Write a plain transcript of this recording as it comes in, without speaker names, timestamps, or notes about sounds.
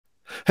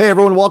Hey,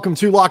 everyone. Welcome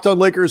to Locked On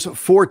Lakers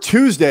for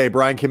Tuesday.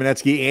 Brian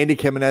Kamenetsky, Andy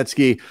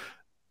Kamenetsky.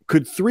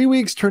 Could 3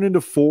 weeks turn into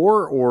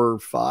 4 or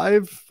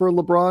 5 for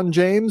LeBron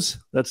James?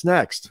 That's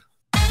next.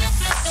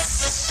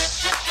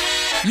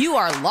 You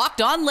are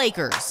Locked On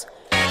Lakers,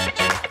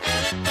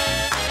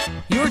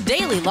 your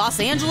daily Los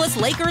Angeles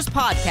Lakers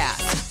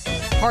podcast.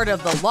 Part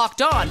of the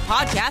Locked On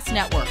Podcast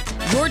Network,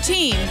 your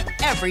team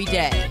every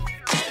day.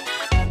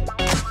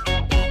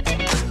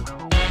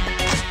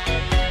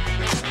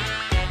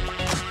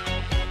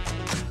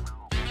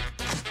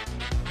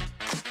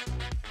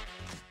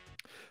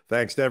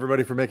 Thanks to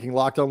everybody for making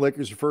Locked On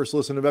Lakers your first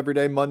listen of every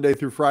day, Monday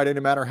through Friday,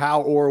 no matter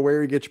how or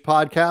where you get your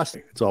podcast.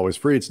 It's always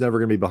free. It's never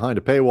going to be behind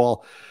a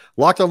paywall.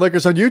 Locked On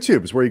Lakers on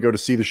YouTube is where you go to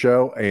see the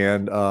show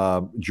and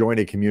join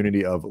a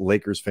community of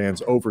Lakers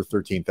fans, over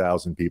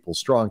 13,000 people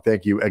strong.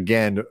 Thank you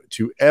again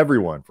to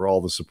everyone for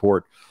all the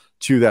support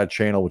to that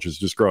channel, which is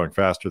just growing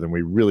faster than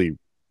we really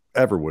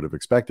ever would have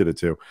expected it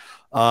to.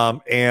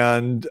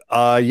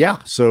 Yeah,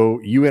 so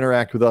you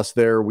interact with us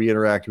there. We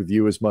interact with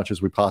you as much as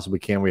we possibly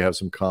can. We have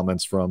some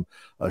comments from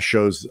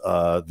shows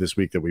this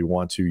week that we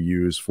want to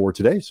use for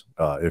today's,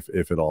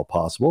 if at all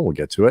possible. We'll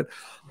get to it.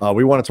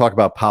 We want to talk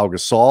about Pau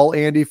Gasol,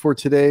 Andy, for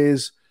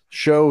today's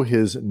show.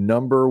 His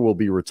number will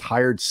be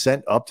retired,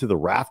 sent up to the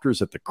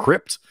rafters at the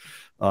crypt.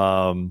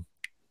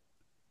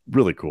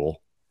 Really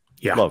cool.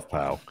 Yeah. Love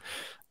Pau.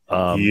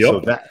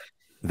 Yep. So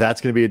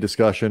that's going to be a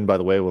discussion. By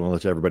the way, we'll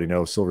let everybody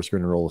know Silver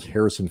Screen and Rolls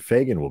Harrison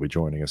Fagan will be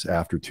joining us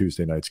after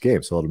Tuesday night's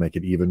game. So it'll make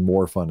it even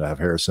more fun to have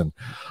Harrison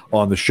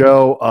on the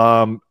show.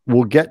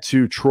 We'll get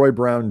to Troy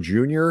Brown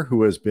Jr.,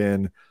 who has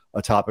been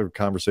a topic of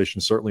conversation,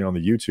 certainly on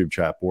the YouTube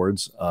chat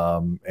boards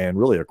and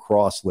really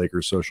across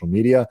Lakers social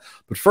media.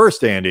 But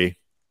first, Andy,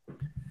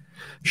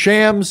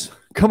 Shams,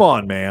 come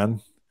on,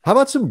 man. How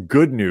about some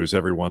good news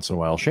every once in a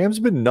while? Shams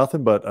has been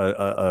nothing but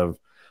a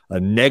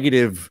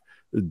negative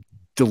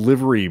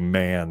delivery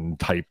man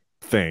type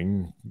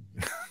thing.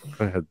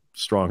 I had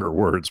stronger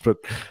words, but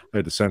I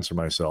had to censor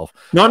myself.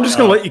 No, I'm just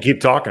going to let you keep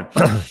talking.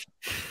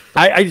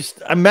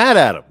 I'm mad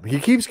at him. He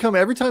keeps coming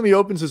every time he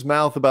opens his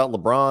mouth about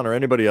LeBron or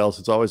anybody else.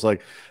 It's always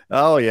like,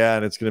 oh yeah,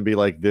 and it's going to be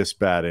like this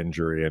bad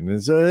injury, and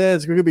it's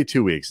going to be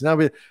 2 weeks now.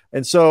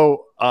 And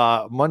so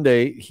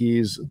Monday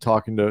he's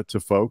talking to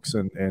folks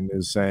and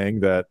is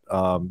saying that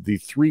the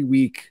 3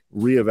 week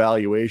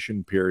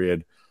reevaluation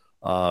period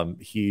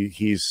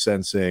he's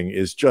sensing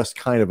is just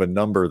kind of a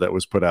number that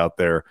was put out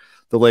there.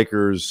 The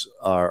Lakers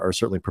are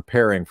certainly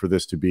preparing for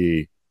this to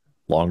be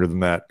longer than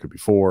that, could be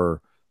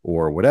 4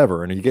 or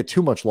whatever. And if you get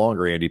too much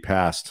longer, Andy,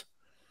 past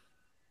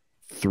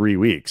 3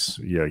 weeks,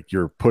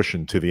 you're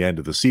pushing to the end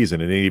of the season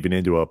and even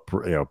into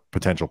a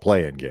potential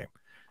play-in game.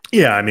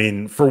 Yeah, I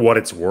mean, for what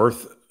it's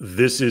worth,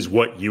 this is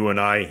what you and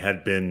I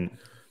had been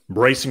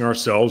bracing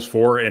ourselves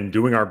for and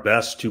doing our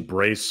best to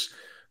brace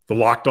the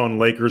Locked On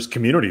Lakers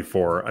community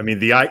for. I mean,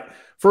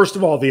 first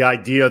of all, the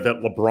idea that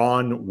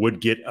LeBron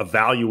would get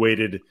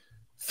evaluated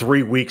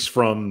 3 weeks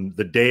from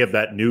the day of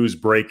that news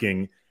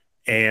breaking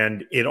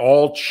and it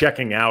all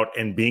checking out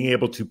and being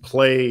able to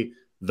play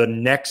the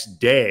next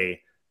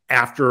day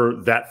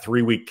after that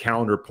 3 week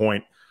calendar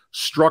point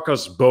struck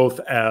us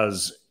both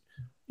as,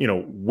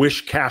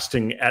 wish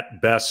casting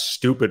at best,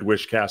 stupid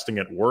wish casting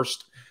at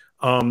worst.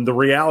 The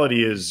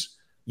reality is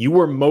you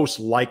were most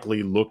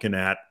likely looking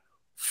at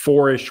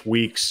 4-ish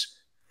weeks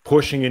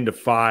pushing into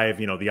 5,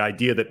 the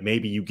idea that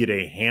maybe you get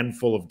a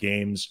handful of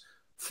games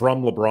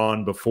from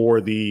LeBron before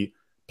the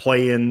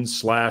play-in /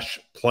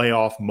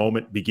 playoff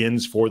moment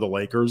begins for the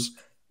Lakers,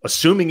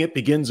 assuming it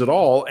begins at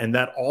all. And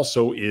that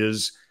also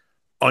is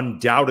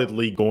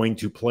undoubtedly going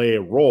to play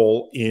a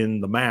role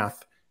in the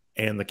math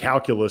and the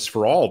calculus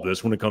for all of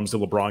this when it comes to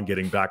LeBron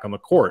getting back on the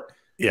court.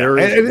 Yeah,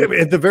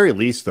 at the very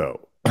least,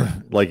 though,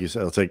 like you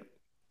said, it's like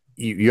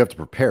you have to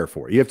prepare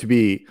for it. You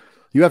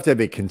have to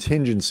have a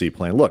contingency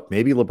plan. Look,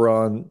 maybe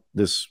LeBron,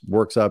 this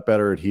works out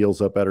better, it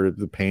heals up better,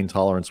 the pain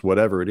tolerance,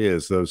 whatever it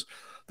is, that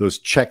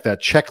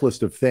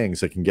checklist of things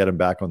that can get him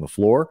back on the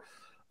floor.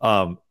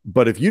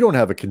 But if you don't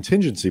have a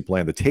contingency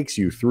plan that takes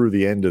you through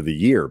the end of the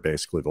year,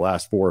 basically the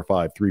last 3,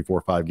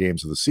 4, 5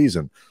 games of the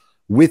season,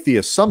 with the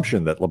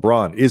assumption that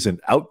LeBron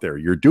isn't out there,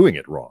 you're doing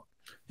it wrong.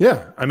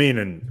 Yeah, I mean,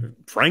 and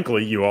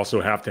frankly, you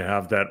also have to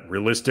have that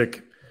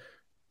realistic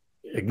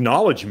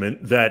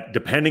acknowledgement that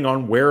depending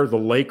on where the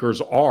Lakers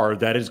are,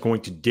 that is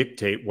going to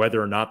dictate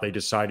whether or not they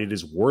decide it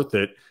is worth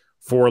it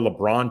for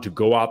LeBron to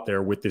go out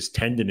there with this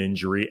tendon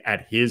injury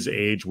at his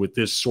age, with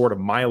this sort of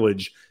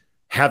mileage,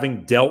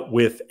 having dealt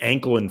with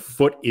ankle and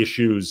foot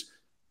issues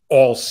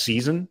all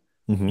season.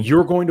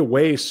 You're going to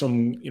weigh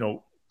some,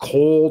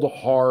 cold,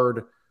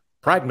 hard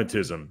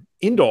pragmatism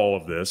into all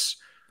of this.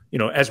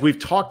 As we've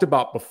talked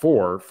about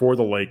before, for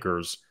the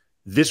Lakers,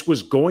 this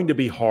was going to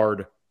be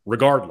hard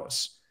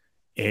regardless.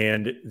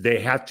 And they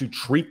had to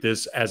treat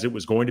this as it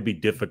was going to be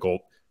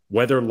difficult,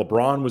 whether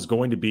LeBron was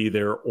going to be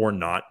there or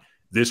not.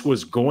 This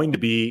was going to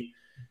be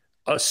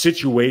a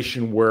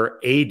situation where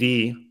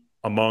AD,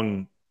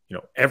 among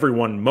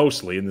everyone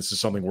mostly, and this is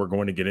something we're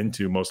going to get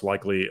into, most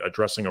likely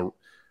addressing a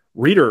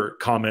reader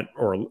comment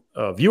or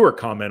a viewer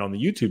comment on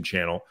the YouTube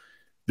channel,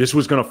 this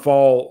was going to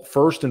fall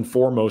first and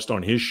foremost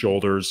on his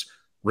shoulders,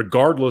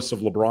 regardless of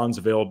LeBron's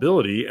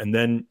availability. And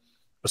then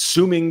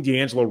assuming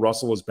D'Angelo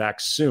Russell is back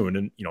soon,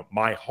 and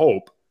my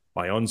hope,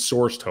 my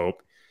unsourced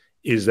hope,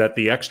 is that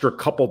the extra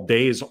couple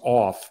days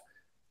off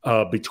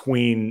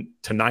between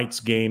tonight's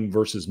game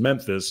versus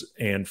Memphis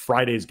and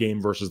Friday's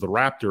game versus the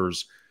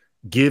Raptors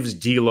gives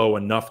D'Lo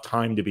enough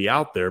time to be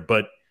out there.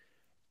 But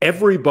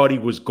everybody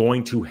was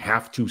going to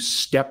have to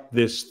step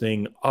this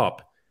thing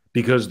up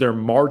because their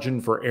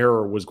margin for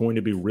error was going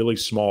to be really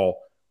small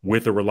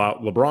with or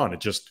without LeBron. It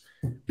just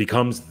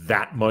becomes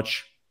that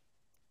much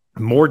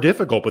more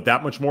difficult, but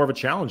that much more of a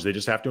challenge they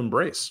just have to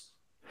embrace.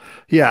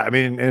 Yeah, I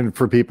mean, and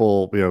for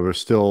people, there's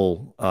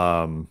still,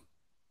 I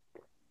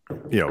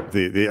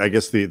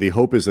guess the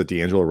hope is that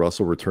D'Angelo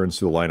Russell returns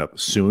to the lineup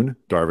soon.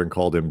 Darvin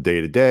called him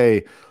day to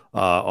day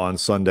on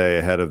Sunday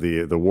ahead of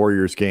the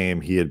Warriors game.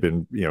 He had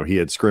been, he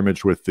had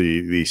scrimmaged with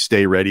the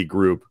Stay Ready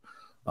group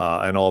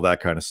and all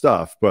that kind of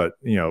stuff. But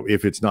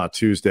if it's not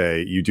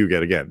Tuesday, you do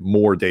get, again,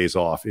 more days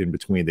off in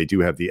between. They do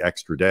have the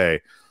extra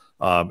day,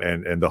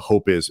 and the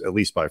hope is at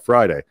least by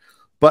Friday.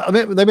 But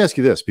let me ask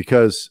you this,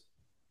 because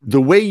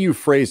the way you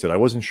phrased it, I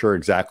wasn't sure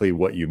exactly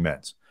what you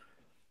meant.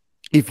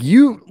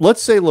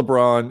 Let's say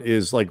LeBron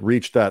is like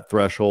reached that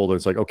threshold, and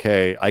it's like,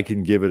 okay, I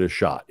can give it a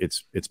shot.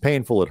 It's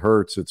painful, it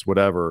hurts, it's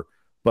whatever,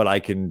 but I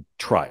can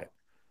try it.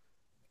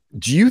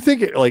 Do you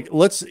think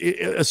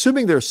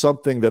assuming there's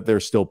something that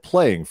they're still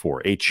playing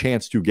for, a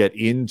chance to get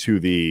into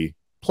the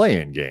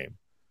play-in game,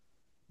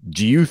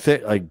 do you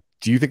think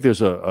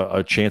there's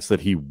a chance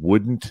that he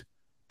wouldn't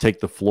take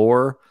the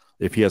floor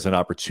if he has an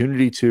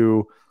opportunity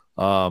to,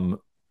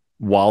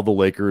 while the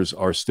Lakers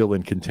are still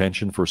in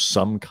contention for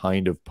some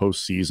kind of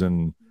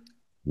postseason,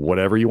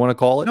 whatever you want to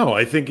call it? No,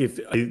 I think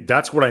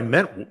that's what I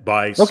meant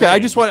by okay. Saying, I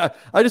just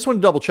want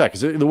to double check,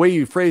 because the way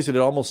you phrased it, it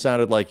almost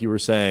sounded like you were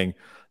saying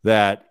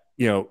that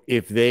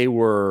if they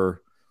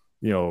were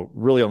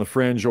really on the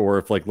fringe, or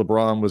if like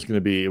LeBron was going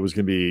to be, it was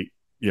going to be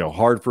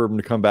hard for him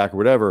to come back or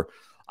whatever.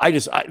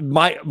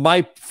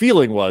 My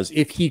feeling was,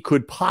 if he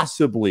could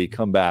possibly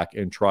come back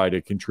and try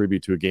to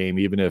contribute to a game,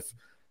 even if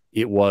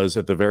it was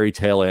at the very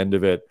tail end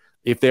of it,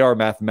 if they are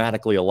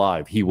mathematically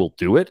alive, he will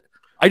do it.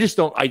 I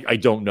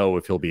don't know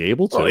if he'll be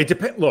able to. Well, it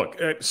depends. Look,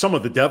 some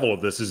of the devil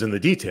of this is in the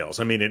details.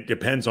 I mean, it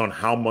depends on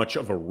how much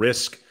of a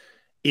risk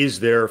is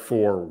there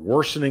for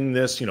worsening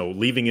this,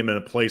 leaving him in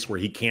a place where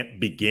he can't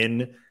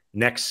begin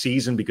next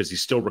season because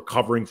he's still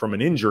recovering from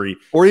an injury.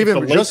 Or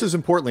even just as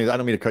importantly, I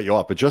don't mean to cut you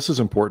off, but just as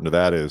important to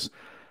that is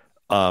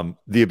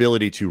the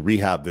ability to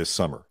rehab this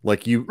summer.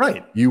 Like you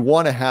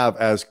want to have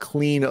as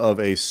clean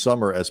of a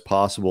summer as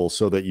possible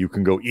so that you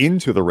can go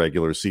into the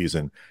regular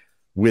season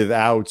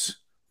without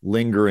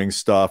lingering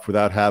stuff,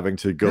 without having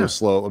to go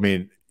slow. I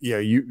mean,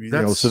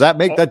 so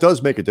that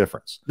does make a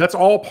difference. That's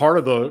all part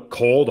of the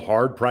cold,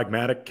 hard,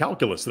 pragmatic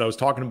calculus that I was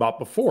talking about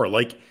before.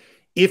 Like,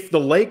 if the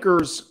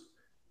Lakers,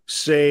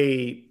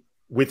 say,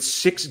 with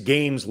 6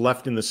 games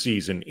left in the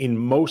season, in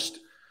most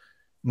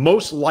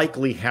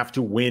likely have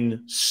to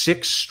win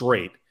 6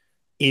 straight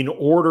in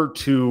order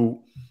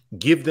to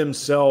give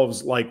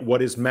themselves like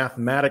what is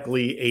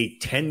mathematically a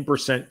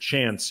 10%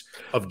 chance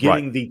of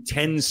getting the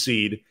 10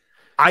 seed.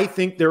 I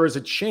think there is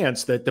a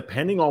chance that,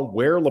 depending on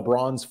where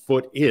LeBron's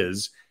foot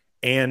is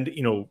and,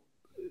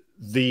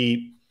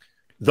 the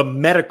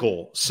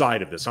medical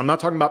side of this, I'm not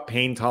talking about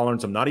pain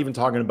tolerance. I'm not even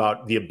talking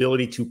about the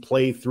ability to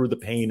play through the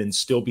pain and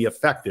still be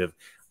effective.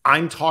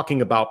 I'm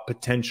talking about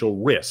potential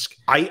risk.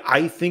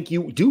 I think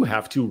you do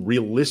have to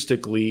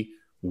realistically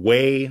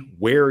weigh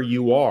where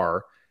you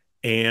are,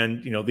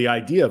 and the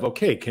idea of,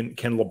 okay, can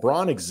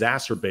LeBron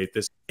exacerbate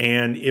this?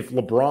 And if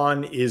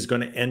LeBron is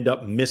going to end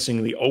up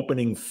missing the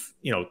opening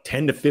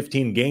 10 to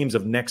 15 games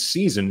of next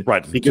season,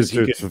 because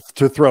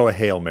to throw a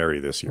Hail Mary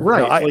this year,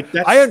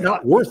 that's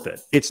not worth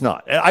it. It's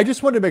not. I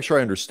just wanted to make sure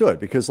I understood,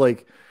 because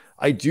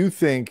I do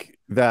think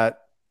that,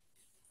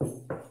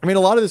 I mean,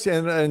 a lot of this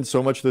and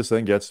so much of this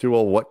thing gets to,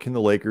 well, what can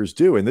the Lakers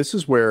do? And this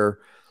is where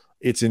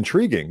it's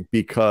intriguing,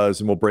 because,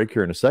 and we'll break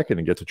here in a second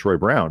and get to Troy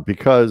Brown,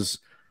 because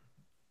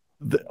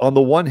on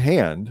the one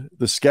hand,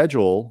 the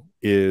schedule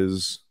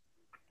is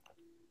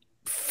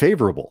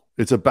favorable.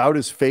 It's about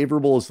as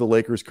favorable as the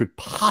Lakers could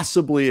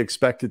possibly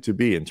expect it to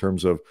be in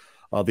terms of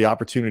the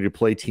opportunity to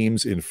play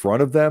teams in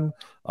front of them,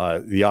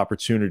 the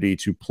opportunity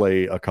to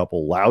play a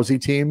couple lousy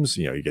teams.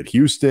 You get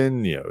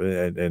Houston,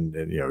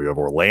 and you have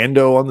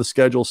Orlando on the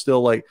schedule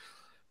still. Like,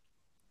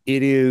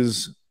 it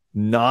is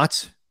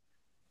not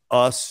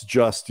us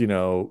just,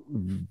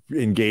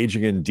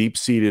 engaging in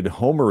deep-seated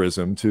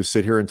homerism to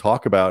sit here and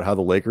talk about how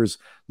the Lakers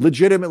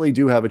legitimately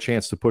do have a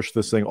chance to push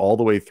this thing all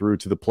the way through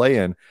to the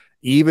play-in,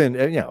 even,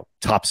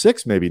 top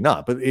 6, maybe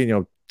not, but,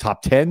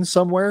 top 10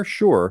 somewhere,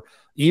 sure.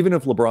 Even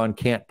if LeBron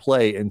can't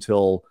play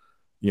until,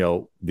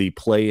 the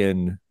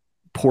play-in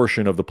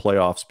portion of the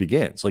playoffs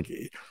begins. Like,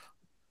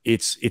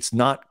 it's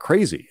not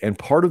crazy. And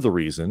part of the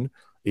reason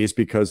is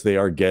because they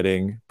are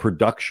getting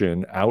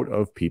production out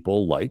of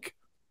people like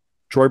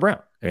Troy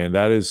Brown. And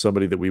that is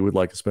somebody that we would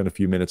like to spend a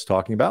few minutes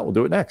talking about. We'll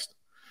do it next.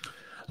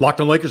 Locked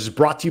on Lakers is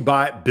brought to you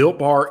by Built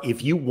Bar.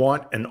 If you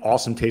want an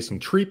awesome tasting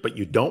treat, but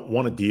you don't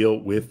want to deal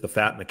with the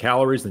fat and the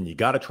calories, then you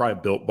got to try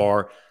Built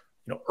Bar.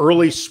 You know,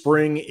 early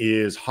spring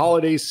is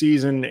holiday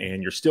season,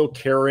 and you're still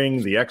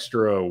carrying the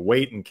extra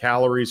weight and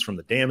calories from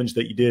the damage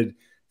that you did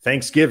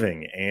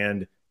Thanksgiving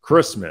and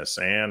Christmas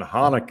and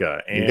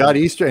Hanukkah. And you got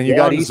Easter, and you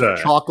got Easter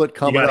chocolate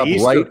coming up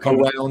right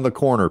around the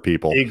corner,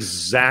 people.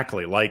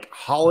 Exactly. Like,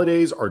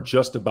 holidays are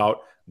just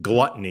about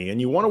gluttony,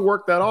 and you want to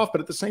work that off, but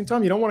at the same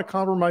time, you don't want to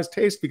compromise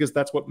taste, because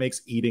that's what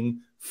makes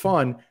eating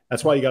fun.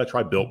 That's why you got to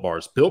try Built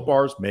Bars. Built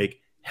Bars make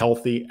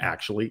healthy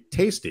actually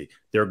tasty.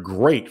 They're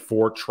great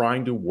for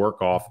trying to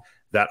work off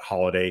that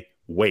holiday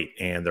weight,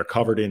 and they're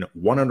covered in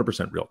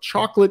 100% real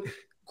chocolate.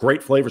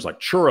 Great flavors like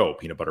churro,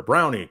 peanut butter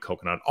brownie,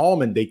 coconut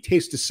almond. They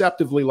taste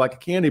deceptively like a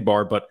candy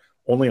bar, but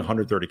only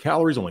 130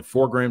 calories, only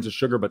 4 grams of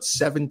sugar, but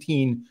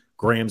 17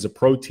 grams of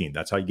protein.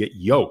 That's how you get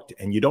yoked,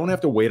 and you don't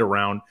have to wait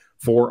around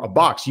for a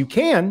box. You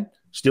can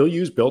still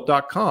use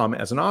Built.com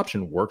as an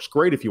option. Works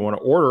great if you want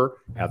to order,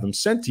 have them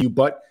sent to you,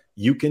 but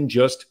you can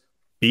just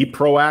be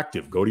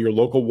proactive. Go to your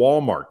local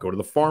Walmart, go to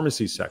the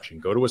pharmacy section,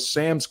 go to a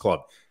Sam's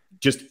Club.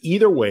 Just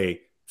either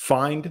way,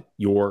 find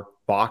your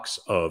box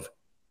of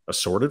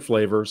assorted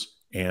flavors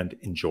and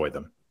enjoy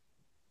them.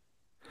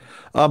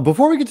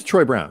 Before we get to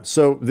Troy Brown,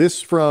 so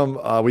this from,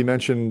 we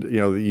mentioned,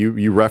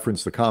 you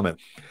referenced the comment.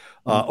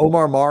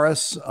 Omar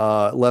Morris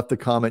left the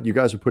comment, you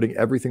guys are putting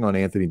everything on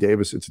Anthony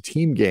Davis. It's a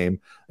team game,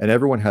 and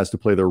everyone has to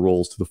play their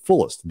roles to the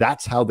fullest.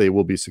 That's how they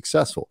will be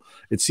successful.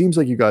 It seems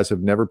like you guys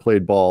have never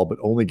played ball, but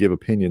only give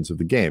opinions of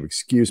the game.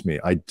 Excuse me,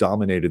 I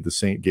dominated the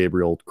St.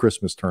 Gabriel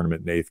Christmas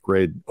tournament in 8th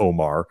grade,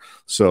 Omar.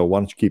 So why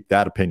don't you keep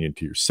that opinion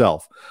to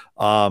yourself?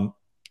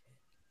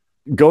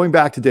 Going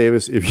back to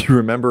Davis, if you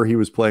remember, he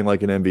was playing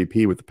like an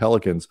MVP with the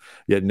Pelicans,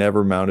 yet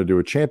never mounted to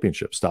a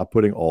championship. Stop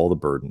putting all the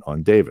burden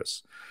on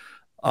Davis.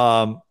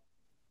 But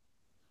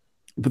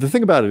the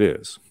thing about it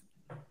is,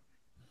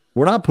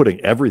 we're not putting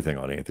everything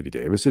on Anthony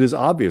Davis. It is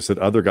obvious that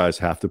other guys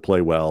have to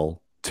play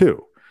well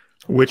too.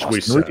 Which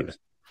we said. Reeves.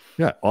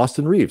 Yeah,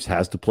 Austin Reeves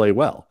has to play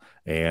well,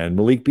 and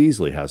Malik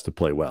Beasley has to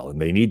play well, and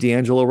they need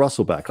D'Angelo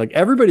Russell back. Like,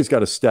 everybody's got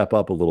to step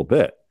up a little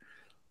bit.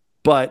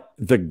 But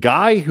the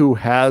guy who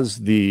has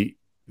the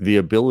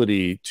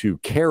ability to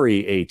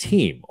carry a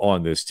team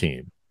on this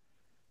team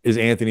is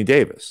Anthony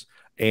Davis.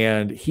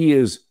 And he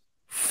is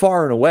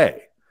far and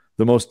away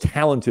the most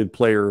talented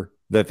player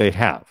that they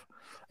have.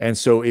 And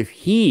so if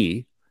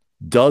he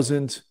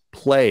doesn't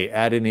play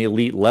at an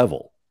elite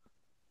level,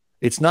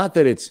 it's not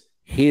that it's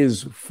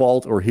his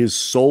fault or his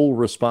sole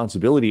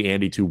responsibility,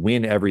 Andy, to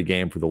win every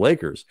game for the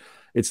Lakers.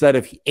 It's that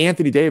if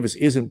Anthony Davis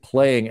isn't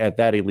playing at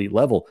that elite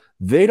level,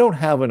 they don't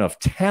have enough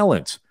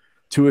talent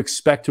to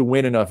expect to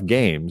win enough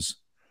games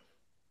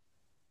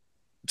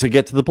to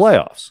get to the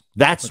playoffs.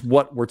 That's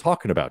what we're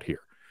talking about here.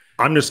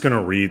 I'm just going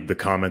to read the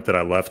comment that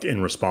I left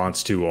in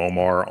response to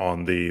Omar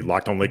on the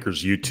Locked on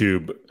Lakers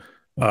YouTube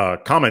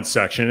comment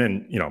section.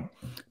 And,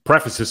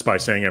 preface this by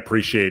saying I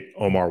appreciate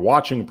Omar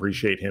watching,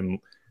 appreciate him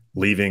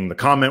leaving the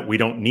comment. We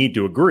don't need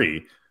to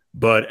agree.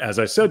 But as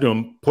I said to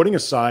him, putting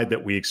aside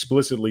that we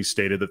explicitly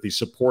stated that the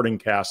supporting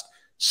cast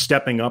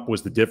stepping up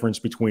was the difference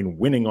between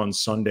winning on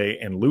Sunday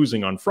and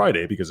losing on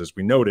Friday, because as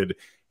we noted,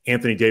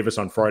 Anthony Davis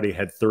on Friday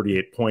had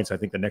 38 points. I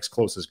think the next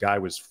closest guy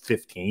was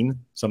 15,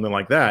 something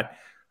like that.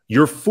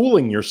 You're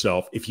fooling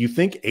yourself if you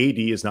think AD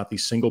is not the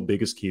single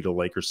biggest key to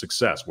Lakers'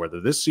 success, whether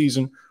this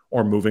season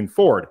or moving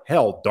forward.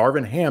 Hell,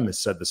 Darvin Ham has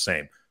said the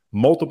same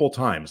multiple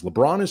times.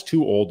 LeBron is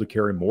too old to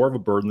carry more of a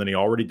burden than he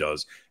already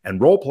does, and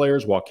role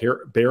players, while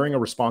bearing a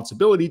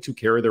responsibility to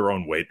carry their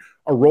own weight,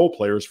 are role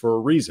players for a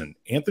reason.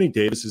 Anthony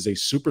Davis is a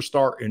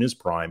superstar in his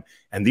prime,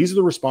 and these are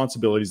the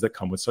responsibilities that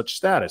come with such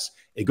status.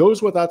 It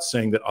goes without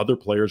saying that other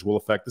players will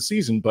affect the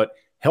season, but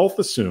health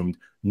assumed,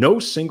 no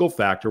single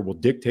factor will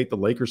dictate the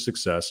Lakers'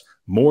 success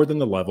more than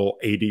the level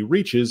AD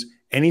reaches.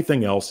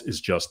 Anything else is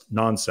just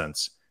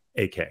nonsense.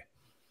 AK.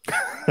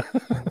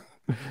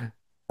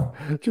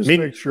 Just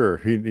make sure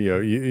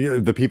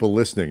the people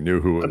listening knew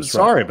who it was. I'm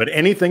sorry, but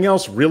anything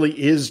else really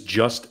is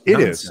just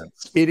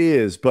nonsense. It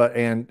is, but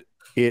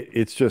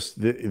it's just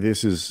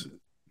this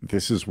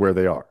is where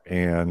they are,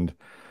 and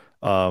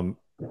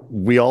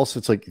we also,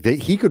 it's like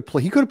he could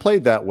have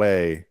played that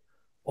way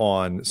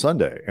on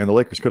Sunday, and the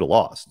Lakers could have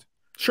lost.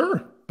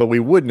 Sure. But we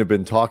wouldn't have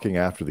been talking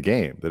after the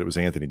game that it was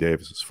Anthony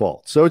Davis's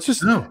fault. So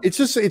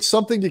it's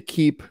something to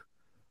keep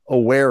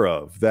aware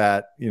of,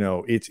 that,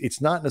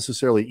 it's not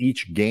necessarily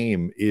each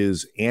game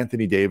is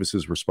Anthony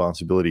Davis's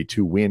responsibility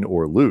to win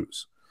or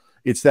lose.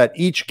 It's that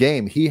each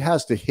game he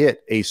has to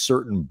hit a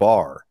certain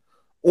bar,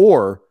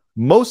 or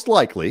most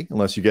likely,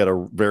 unless you get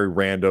a very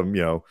random,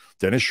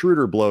 Dennis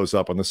Schroeder blows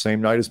up on the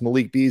same night as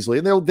Malik Beasley,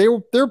 and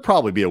there'll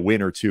probably be a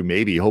win or two,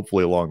 maybe,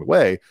 hopefully along the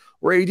way,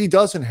 where AD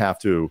doesn't have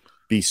to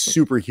be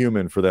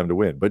superhuman for them to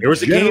win. But there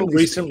was a game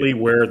recently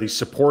where the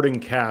supporting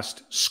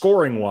cast,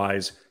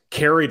 scoring-wise,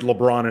 carried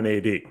LeBron and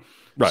AD.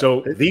 Right.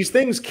 So these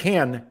things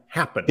can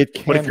happen. But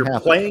if you're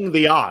playing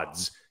the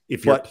odds,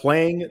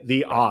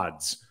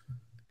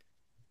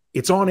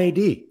 It's on AD.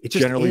 It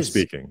just generally is.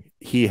 speaking,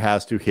 he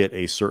has to hit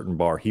a certain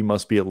bar. He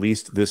must be at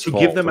least this to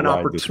tall give them to an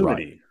ride this ride.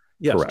 opportunity.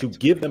 Yes, Correct. to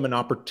give them an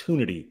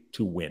opportunity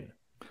to win.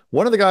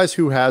 One of the guys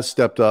who has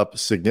stepped up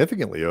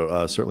significantly,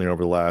 certainly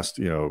over the last,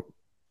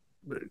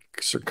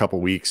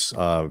 couple weeks,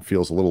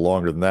 feels a little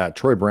longer than that.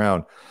 Troy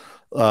Brown,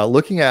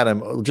 looking at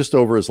him just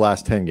over his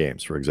last 10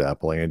 games, for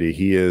example, Andy,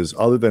 he is,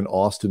 other than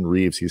Austin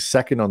Reeves, he's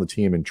second on the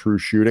team in true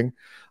shooting.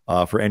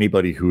 For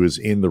anybody who is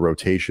in the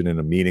rotation in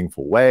a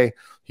meaningful way,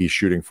 he's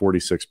shooting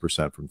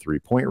 46% from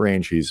 3-point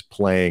range. He's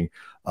playing,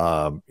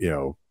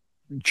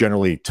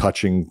 generally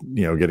touching,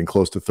 getting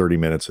close to 30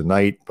 minutes a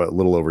night, but a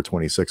little over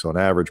 26 on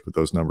average, but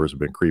those numbers have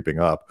been creeping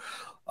up.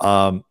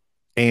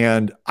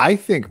 And I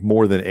think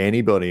more than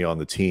anybody on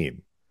the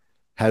team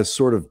has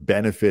sort of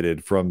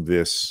benefited from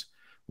this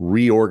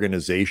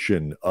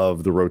reorganization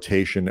of the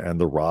rotation and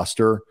the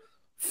roster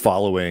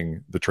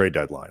following the trade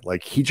deadline.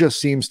 Like, he just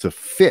seems to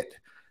fit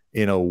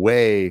in a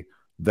way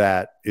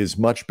that is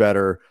much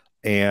better,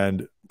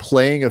 and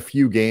playing a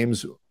few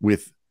games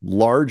with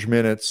large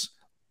minutes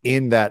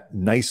in that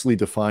nicely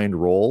defined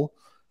role.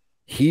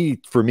 He,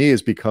 for me,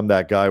 has become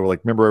that guy where,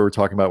 like, remember we were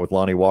talking about with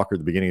Lonnie Walker at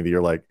the beginning of the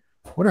year, like,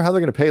 I wonder how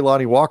they're going to pay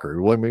Lonnie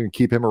Walker. Well, I'm going to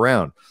keep him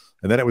around.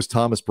 And then it was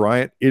Thomas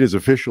Bryant. It is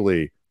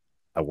officially,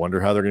 I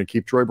wonder how they're going to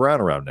keep Troy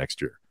Brown around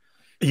next year.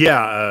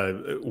 Yeah,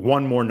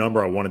 one more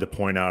number I wanted to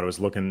point out. I was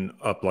looking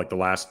up like the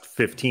last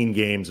 15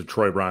 games of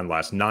Troy Brown,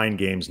 last 9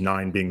 games,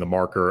 9 being the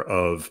marker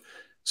of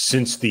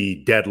since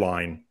the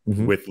deadline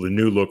with the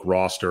new look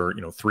roster,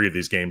 3 of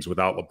these games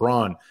without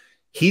LeBron.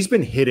 He's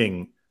been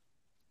hitting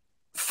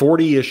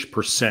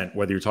 40-ish%,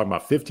 whether you're talking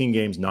about 15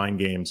 games, 9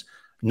 games,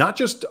 not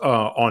just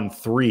on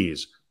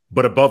threes,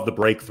 but above the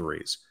break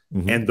threes.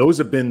 And those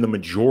have been the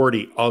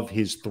majority of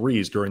his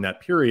threes during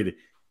that period.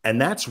 And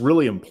that's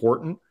really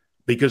important,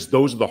 because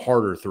those are the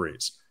harder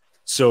threes.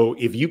 So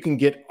if you can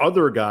get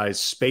other guys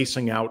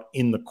spacing out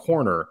in the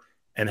corner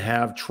and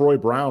have Troy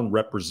Brown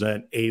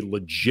represent a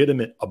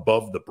legitimate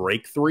above the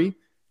break 3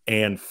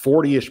 and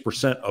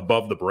 40-ish%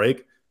 above the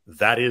break,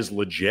 that is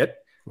legit.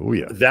 Oh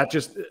yeah. That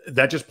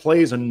just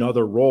plays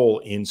another role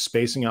in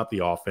spacing out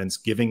the offense,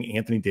 giving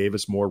Anthony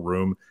Davis more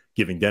room,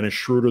 giving Dennis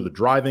Schroeder the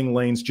driving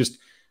lanes, just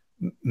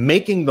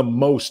making the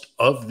most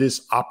of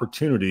this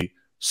opportunity.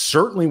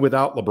 Certainly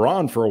without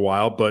LeBron for a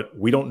while, but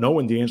we don't know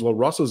when D'Angelo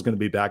Russell is going to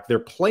be back.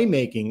 Their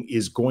playmaking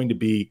is going to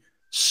be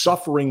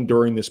suffering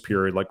during this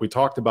period. Like we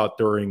talked about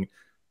during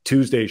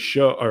Tuesday's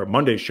show or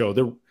Monday's show,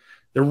 there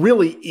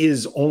really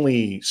is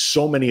only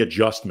so many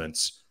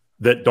adjustments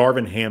that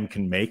Darvin Ham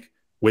can make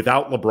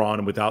without LeBron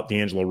and without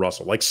D'Angelo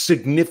Russell, like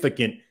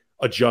significant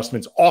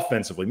adjustments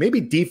offensively. Maybe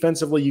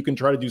defensively you can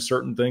try to do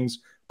certain things,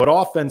 but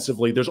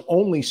offensively there's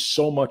only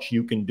so much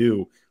you can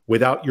do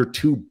without your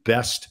 2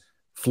 best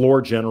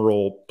floor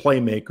general,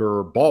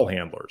 playmaker, ball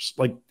handlers.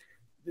 Like,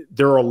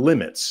 there are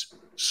limits.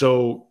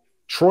 So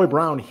Troy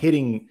Brown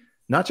hitting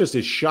not just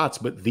his shots,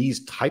 but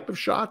these type of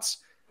shots,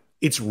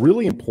 it's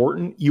really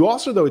important. You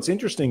also, though, it's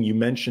interesting, you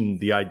mentioned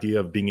the idea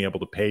of being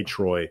able to pay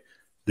Troy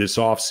this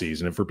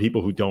offseason. And for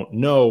people who don't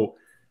know,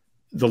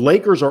 the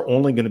Lakers are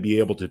only going to be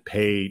able to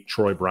pay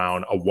Troy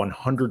Brown a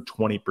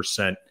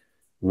 120%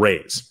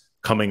 raise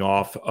coming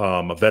off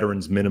a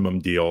veterans minimum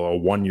deal, a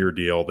 1-year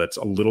deal that's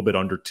a little bit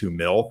under $2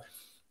 million.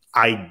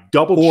 I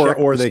double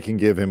checked, or they can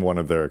give him one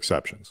of their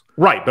exceptions,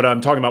 right? But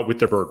I'm talking about with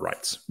their bird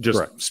rights.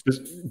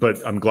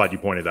 But I'm glad you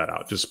pointed that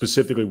out. Just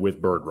specifically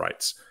with bird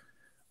rights,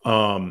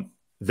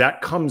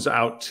 that comes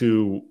out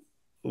to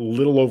a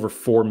little over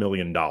 $4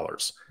 million.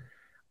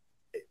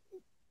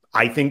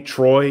 I think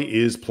Troy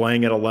is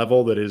playing at a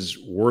level that is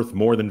worth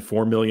more than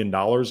 $4 million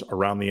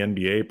around the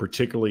NBA,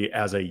 particularly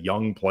as a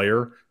young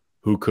player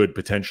who could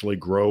potentially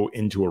grow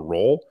into a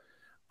role.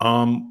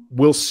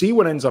 We'll see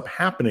what ends up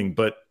happening,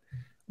 but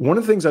one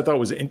of the things I thought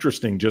was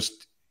interesting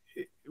just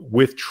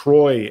with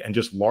Troy and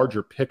just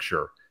larger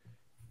picture,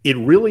 it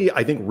really,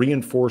 I think,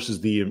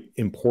 reinforces the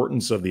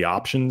importance of the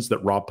options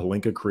that Rob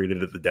Pelinka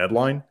created at the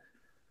deadline.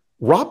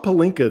 Rob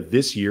Pelinka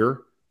this year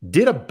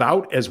did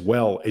about as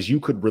well as you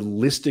could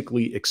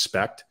realistically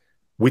expect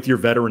with your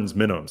veterans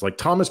minimums. Like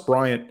Thomas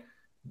Bryant,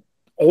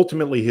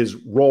 ultimately his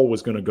role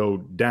was going to go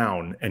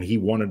down and he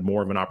wanted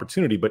more of an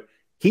opportunity, but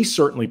he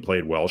certainly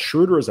played well.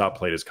 Schroeder has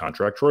outplayed his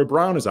contract. Troy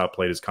Brown has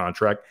outplayed his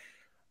contract.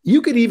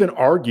 You could even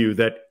argue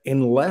that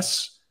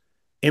unless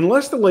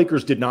the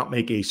Lakers did not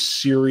make a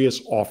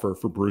serious offer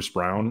for Bruce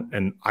Brown,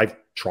 and I've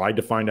tried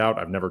to find out,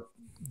 I've never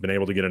been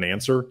able to get an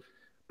answer,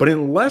 but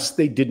unless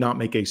they did not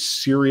make a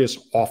serious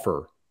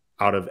offer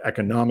out of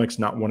economics,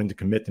 not wanting to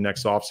commit to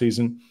next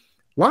offseason,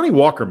 Lonnie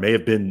Walker may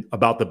have been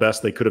about the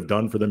best they could have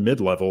done for the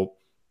mid-level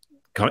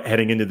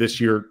heading into this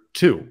year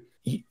too.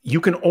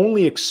 You can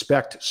only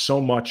expect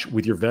so much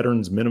with your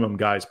veterans minimum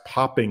guys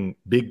popping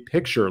big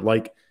picture.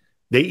 Like,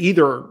 they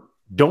either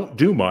don't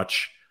do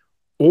much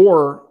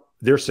or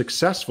they're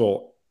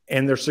successful,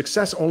 and their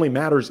success only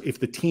matters if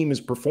the team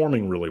is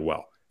performing really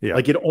well. Yeah.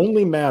 Like, it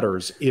only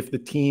matters if the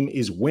team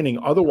is winning.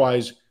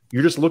 Otherwise,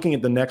 you're just looking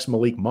at the next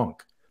Malik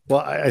Monk. Well,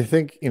 I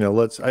think,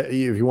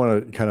 if you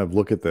want to kind of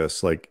look at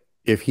this, like,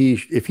 if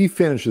he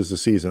finishes the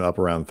season up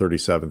around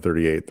 37,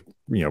 38,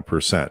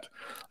 percent,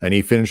 and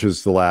he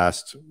finishes the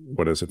last,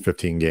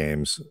 15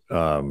 games,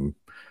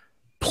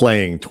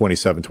 playing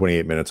 27,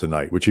 28 minutes a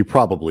night, which he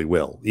probably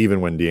will, even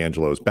when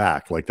D'Angelo's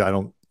back. Like, I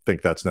don't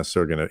think that's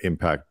necessarily going to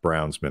impact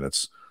Brown's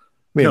minutes.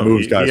 I mean, it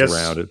moves guys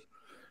around it.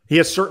 He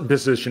has certain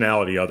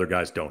positionality other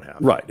guys don't have.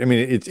 Right. I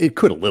mean, it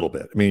could a little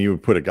bit. I mean, you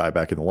would put a guy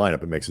back in the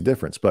lineup, it makes a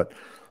difference. But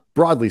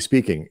broadly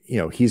speaking,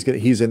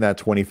 he's in that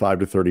 25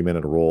 to 30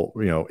 minute role.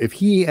 If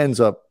he ends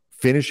up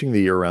finishing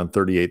the year around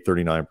 38,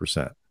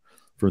 39%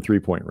 from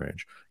 3-point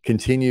range,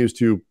 continues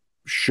to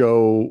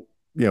show,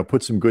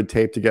 put some good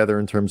tape together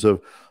in terms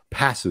of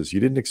passes you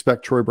didn't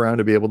expect Troy Brown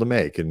to be able to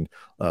make, and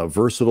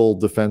versatile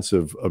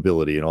defensive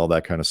ability and all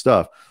that kind of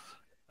stuff,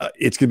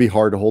 it's going to be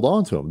hard to hold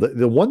on to him.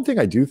 The one thing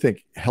I do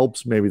think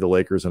helps maybe the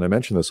Lakers, and I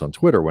mentioned this on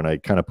Twitter when I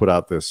kind of put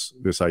out this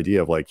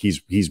idea of like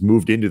he's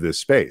moved into this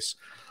space,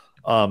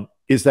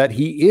 is that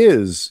he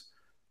is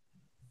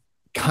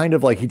kind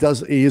of like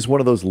he is one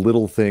of those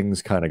little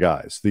things kind of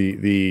guys.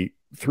 The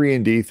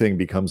 3-and-D thing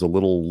becomes a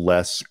little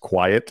less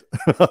quiet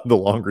the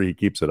longer he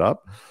keeps it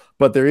up.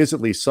 But there is at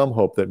least some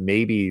hope that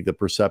maybe the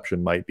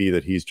perception might be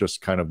that he's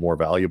just kind of more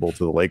valuable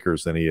to the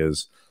Lakers than he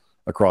is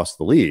across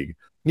the league.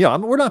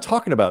 We're not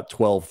talking about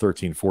 12,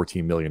 13,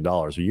 14 million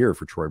dollars a year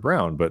for Troy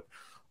Brown, but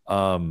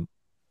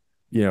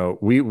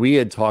we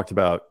had talked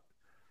about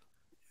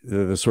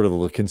the sort of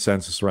the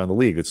consensus around the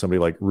league that somebody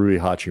like Rui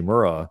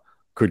Hachimura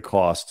could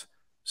cost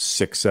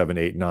 $6, $7,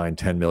 $8, $9,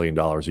 $10 million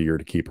a year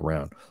to keep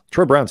around.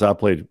 Troy Brown's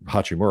outplayed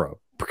Hachimura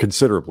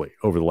considerably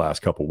over the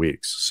last couple of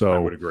weeks. So I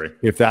would agree.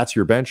 If that's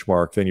your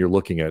benchmark, then you're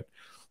looking at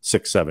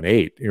 6, 7,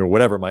 8,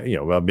 whatever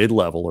a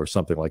mid-level or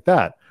something like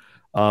that.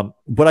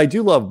 What I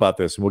do love about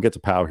this, and we'll get to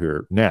Pau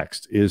here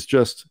next, is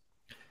just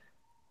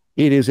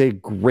it is a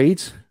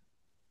great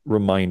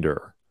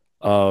reminder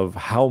of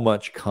how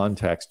much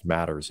context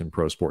matters in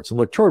pro sports. And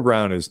look, Troy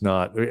Brown is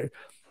not, I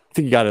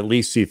think you got to at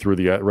least see through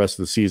the rest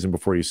of the season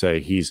before you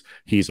say he's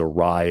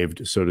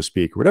arrived, so to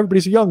speak, or whatever, but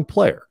he's a young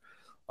player.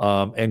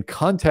 And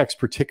context,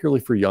 particularly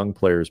for young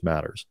players,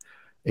 matters.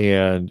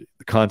 And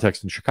the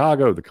context in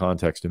Chicago, the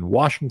context in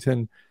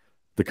Washington,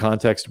 the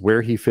context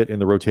where he fit in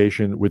the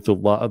rotation with the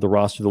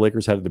roster the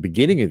Lakers had at the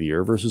beginning of the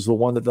year versus the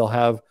one that they'll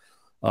have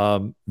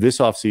this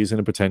offseason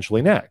and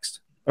potentially next,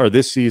 or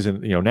this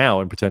season, now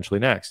and potentially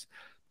next.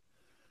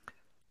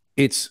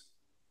 It's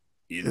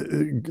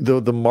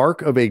the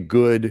mark of a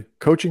good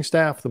coaching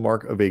staff, the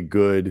mark of a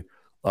good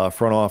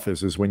front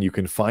office is when you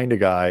can find a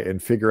guy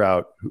and figure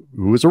out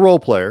who is a role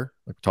player,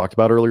 like we talked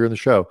about earlier in the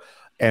show,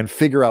 and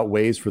figure out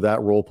ways for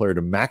that role player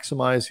to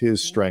maximize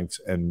his strengths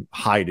and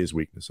hide his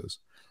weaknesses.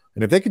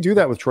 And if they could do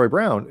that with Troy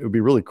Brown, it would be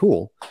really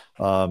cool.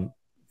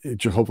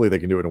 Hopefully they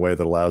can do it in a way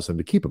that allows them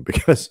to keep him,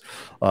 because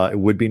it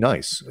would be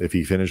nice if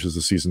he finishes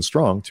the season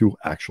strong to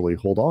actually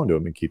hold on to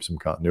him and keep some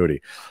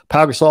continuity.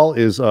 Pau Gasol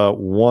is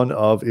one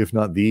of, if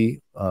not the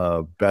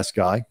best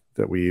guy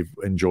that we've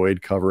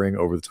enjoyed covering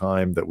over the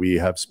time that we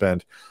have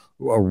spent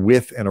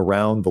with and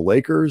around the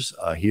Lakers.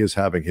 He is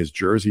having his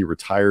jersey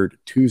retired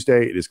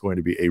Tuesday. It is going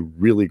to be a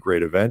really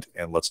great event,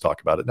 and let's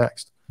talk about it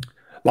next.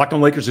 Locked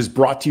On Lakers is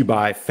brought to you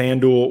by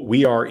FanDuel.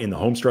 We are in the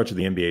home stretch of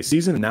the NBA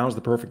season, and now is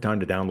the perfect time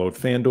to download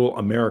FanDuel,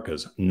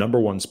 America's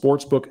 #1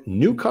 sportsbook.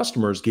 New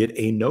customers get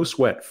a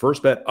no-sweat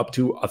first bet up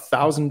to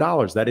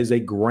 $1,000. That is a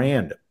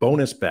grand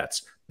bonus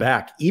bets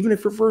back, even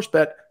if your first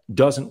bet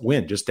doesn't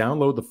win. Just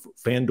download the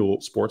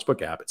FanDuel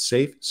Sportsbook app. It's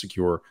safe,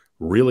 secure,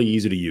 really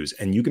easy to use,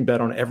 and you can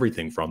bet on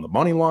everything from the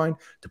money line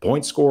to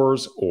point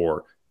scores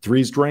or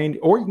threes drained,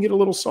 or you can get a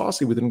little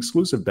saucy with an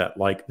exclusive bet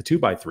like the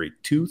 2x3,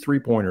 2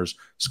 3-pointers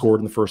scored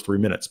in the first 3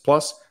 minutes.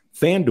 Plus,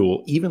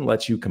 FanDuel even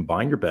lets you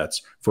combine your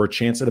bets for a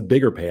chance at a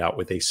bigger payout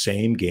with a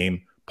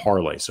same-game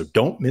parlay. So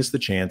don't miss the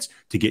chance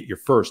to get your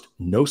first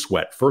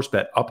no-sweat first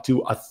bet up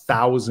to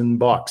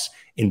 $1,000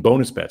 in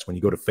bonus bets when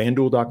you go to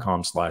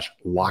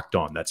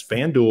FanDuel.com/lockedon. That's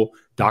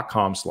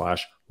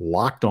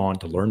FanDuel.com/lockedon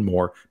to learn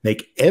more.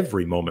 Make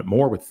every moment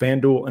more with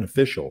FanDuel, an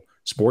official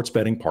sports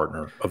betting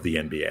partner of the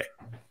NBA.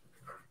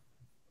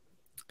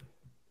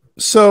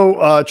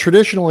 So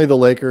traditionally, the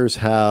Lakers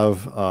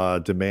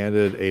have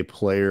demanded a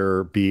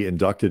player be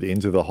inducted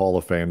into the Hall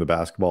of Fame, the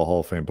Basketball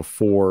Hall of Fame,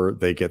 before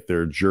they get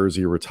their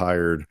jersey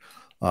retired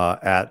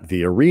at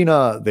the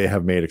arena. They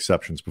have made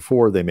exceptions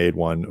before. They made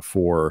one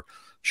for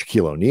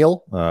Shaquille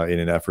O'Neal in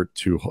an effort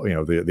to,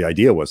 the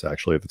idea was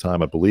actually at the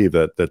time, I believe,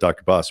 that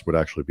Dr. Buss would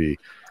actually be,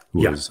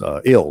 who was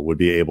ill, would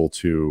be able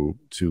to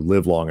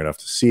live long enough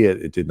to see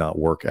it. It did not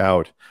work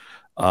out.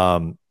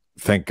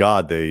 Thank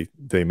God they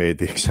made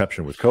the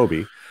exception with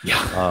Kobe.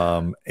 Yeah.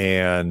 Pau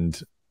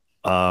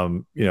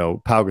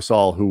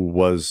Gasol, who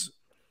was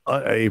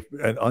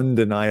an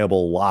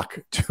undeniable lock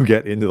to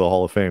get into the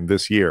Hall of Fame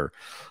this year,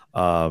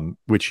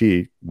 which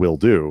he will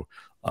do.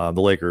 The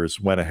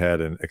Lakers went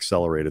ahead and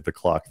accelerated the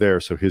clock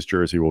there, so his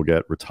jersey will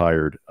get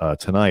retired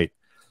tonight.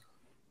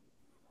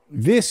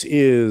 This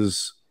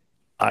is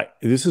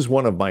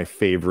one of my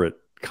favorite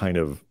kind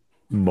of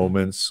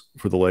moments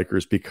for the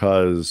Lakers,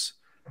 because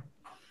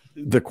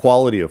the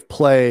quality of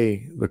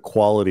play, the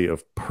quality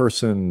of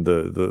person,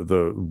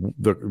 the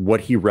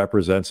what he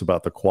represents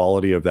about the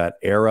quality of that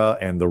era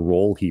and the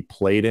role he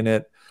played in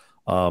it.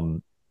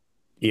 In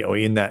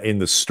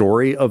the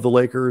story of the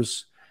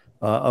Lakers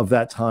of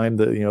that time,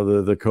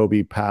 the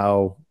Kobe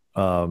Pau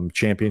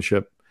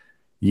championship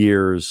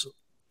years,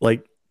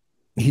 like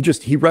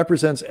he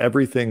represents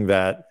everything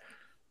that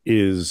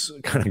is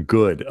kind of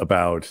good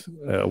about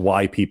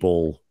why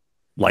people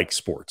like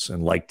sports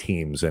and like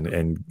teams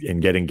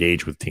and get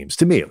engaged with teams,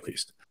 to me at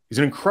least. He's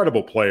an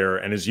incredible player,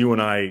 and as you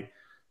and I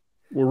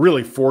were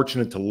really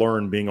fortunate to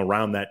learn being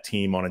around that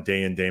team on a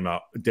day in,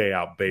 day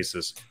out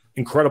basis,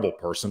 incredible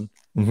person.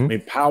 I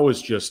mean, Pau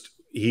is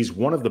he's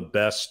one of the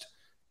best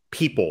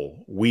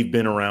people we've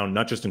been around,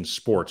 not just in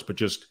sports, but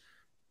just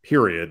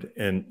period.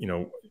 And,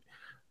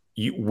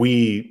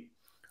 we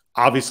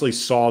obviously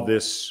saw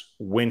this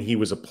when he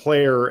was a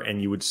player,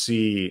 and you would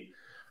see,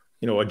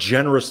 a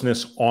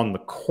generousness on the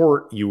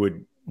court. You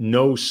would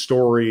know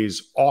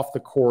stories off the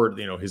court,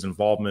 his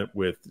involvement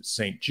with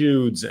St.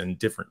 Jude's and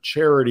different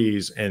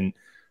charities. And,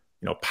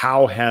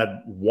 Pau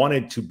had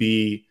wanted to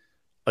be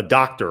a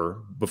doctor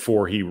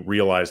before he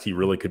realized he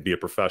really could be a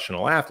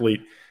professional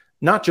athlete,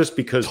 not just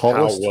because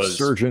tallest Pau was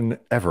surgeon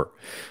ever.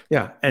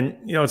 Yeah. And,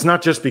 it's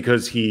not just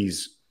because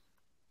he's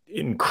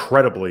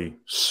incredibly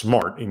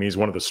smart. I mean, he's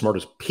one of the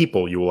smartest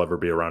people you will ever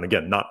be around.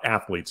 Again, not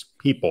athletes,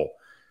 people.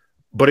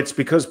 But it's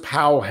because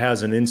Pau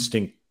has an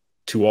instinct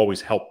to always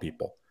help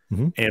people.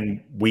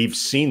 And we've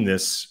seen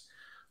this,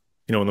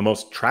 in the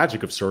most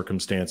tragic of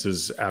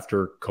circumstances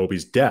after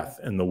Kobe's death,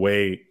 and the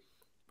way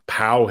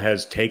Pau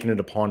has taken it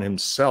upon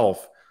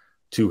himself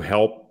to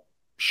help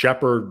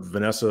shepherd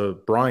Vanessa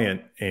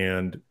Bryant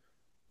and,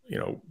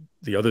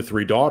 the other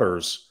three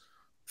daughters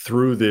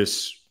through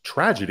this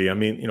tragedy. I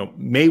mean,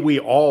 may we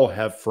all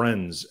have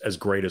friends as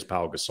great as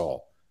Pau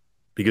Gasol,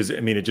 because, I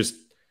mean,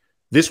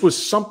 this was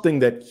something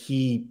that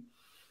he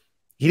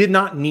did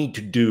not need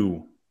to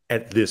do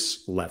at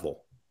this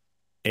level.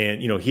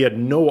 And, he had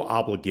no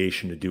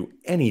obligation to do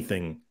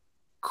anything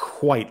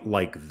quite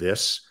like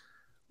this,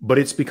 but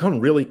it's become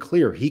really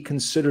clear he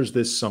considers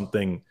this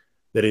something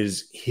that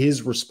is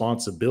his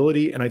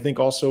responsibility, and I think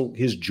also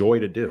his joy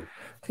to do.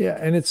 Yeah.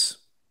 And this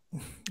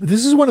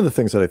is one of the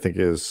things that I think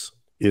is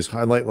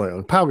highlight.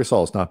 Like, Pau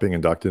Gasol is not being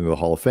inducted into the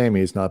Hall of Fame.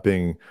 He's not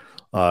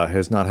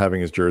has not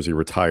having his jersey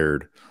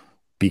retired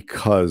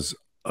because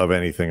of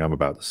anything I'm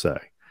about to say.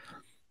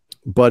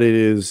 But it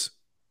is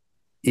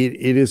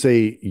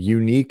a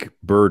unique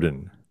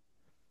burden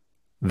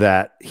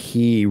that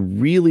he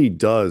really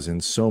does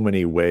in so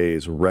many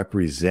ways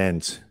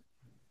represent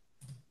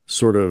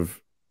sort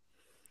of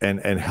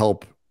and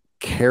help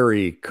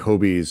carry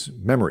Kobe's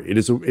memory. It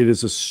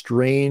is a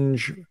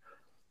strange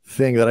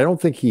thing that I don't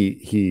think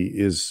he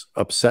is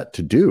upset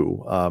to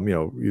do.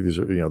 These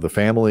are, the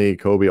family,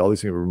 Kobe, all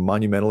these things were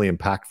monumentally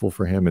impactful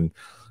for him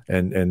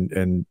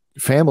and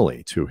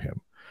family to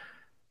him.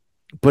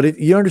 But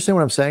you understand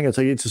what I'm saying? It's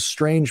like, it's a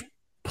strange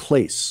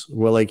place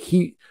where, like,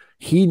 he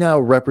now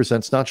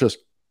represents not just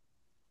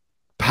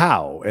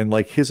Pau and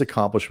like his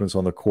accomplishments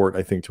on the court,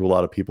 I think, to a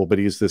lot of people, but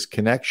he's this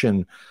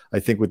connection,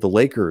 I think, with the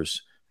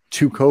Lakers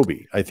to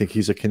Kobe. I think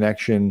he's a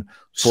connection.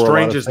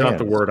 Strange is not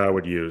the word I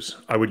would use.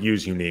 I would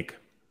use unique.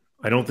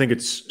 I don't think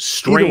it's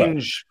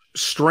strange.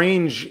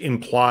 Strange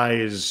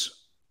implies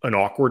an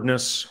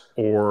awkwardness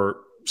or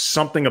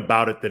something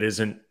about it that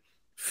isn't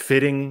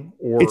fitting.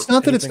 Or it's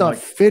not that it's not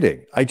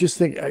fitting. I just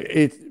think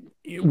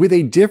with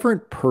a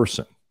different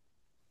person,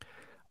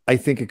 I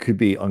think it could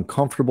be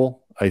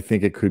uncomfortable. I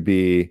think it could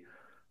be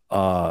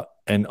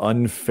an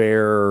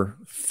unfair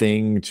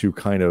thing to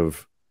kind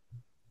of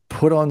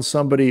put on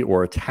somebody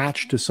or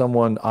attach to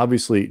someone.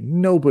 Obviously,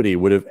 nobody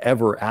would have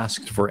ever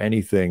asked for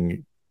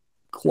anything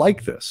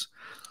like this.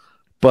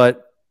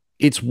 But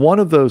it's one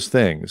of those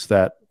things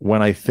that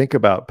when I think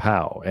about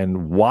Pau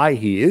and why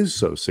he is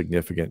so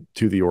significant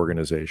to the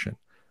organization,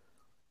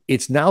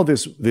 it's now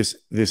this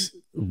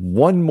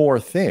one more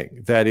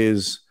thing that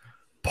is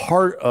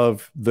part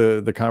of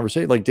the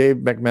conversation. Like Dave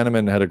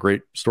McMenamin had a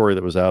great story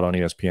that was out on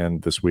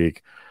ESPN this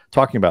week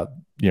talking about,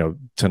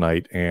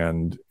 tonight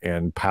and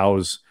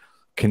Pau's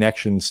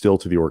connection still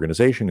to the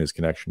organization, his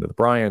connection to the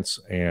Bryants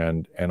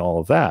and all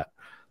of that.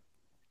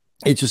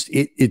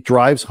 It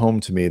drives home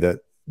to me that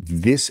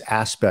this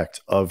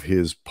aspect of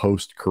his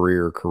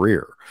post-career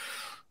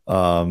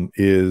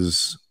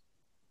is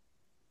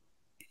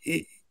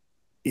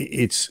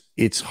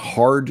it's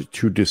hard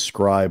to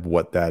describe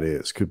what that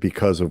is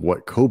because of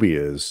what Kobe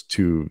is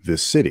to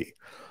this city.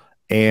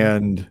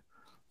 And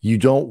you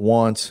don't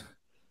want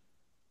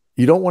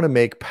to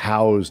make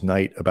Pau's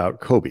night about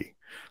Kobe.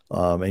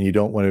 And you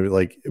don't want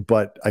to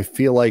but I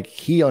feel like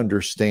he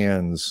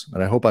understands,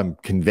 and I hope I'm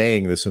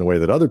conveying this in a way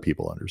that other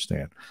people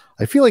understand.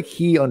 I feel like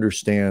he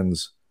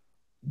understands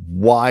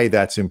why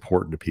that's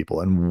important to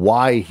people and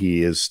why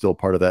he is still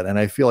part of that. And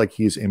I feel like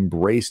he's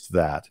embraced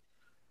that,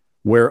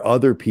 where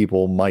other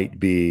people might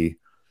be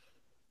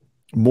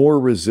more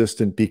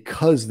resistant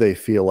because they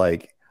feel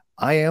like,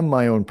 I am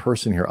my own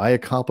person here. I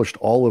accomplished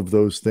all of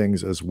those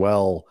things as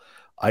well.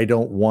 I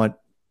don't want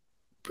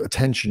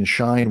attention,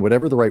 shine,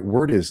 whatever the right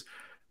word is,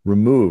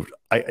 removed.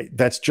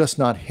 That's just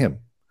not him.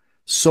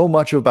 So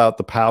much about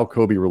the Pau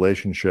Kobe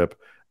relationship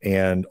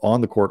and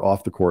on the court,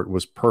 off the court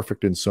was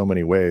perfect in so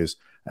many ways.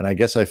 And I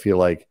guess I feel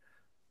like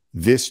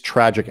this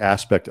tragic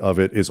aspect of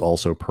it is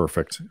also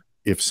perfect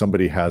if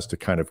somebody has to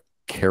kind of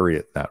carry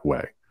it that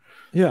way.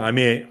 Yeah, I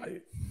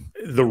mean,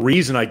 the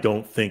reason I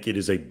don't think it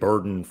is a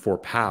burden for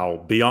Pau,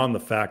 beyond the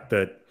fact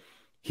that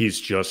he's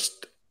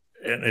just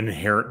an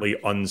inherently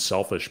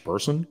unselfish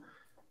person,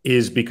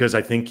 is because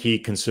I think he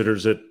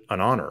considers it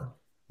an honor.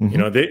 You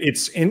know,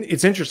 it's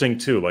interesting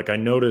too. Like, I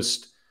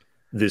noticed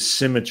this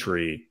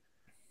symmetry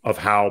of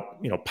how,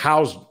 you know,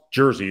 Pau's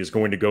jersey is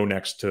going to go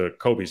next to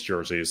Kobe's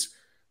jerseys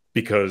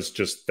because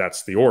just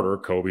that's the order.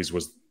 Kobe's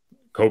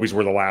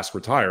were the last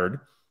retired.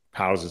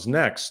 Pau's is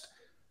next.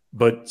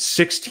 But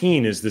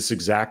 16 is this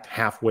exact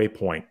halfway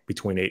point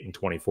between 8 and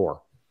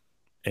 24.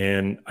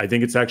 And I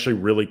think it's actually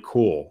really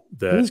cool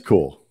that, it is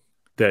cool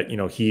that, you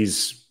know,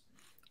 he's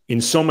in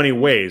so many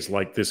ways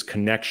like this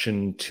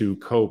connection to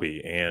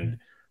Kobe. And,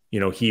 you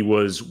know, he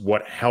was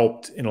what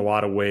helped in a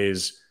lot of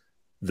ways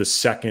the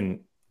second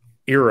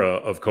era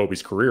of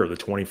Kobe's career, the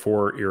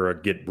 24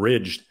 era, get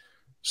bridged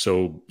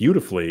so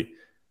beautifully.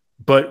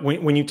 But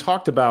when you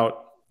talked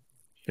about,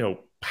 you know,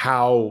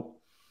 Pau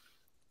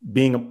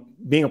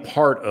being a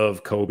part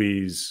of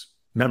Kobe's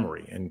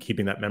memory and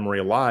keeping that memory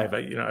alive,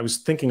 I was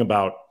thinking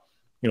about,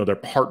 you know, their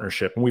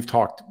partnership. And we've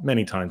talked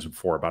many times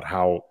before about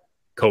how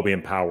Kobe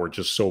and Pau were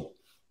just so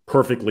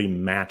perfectly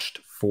matched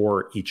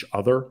for each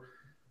other.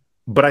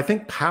 But I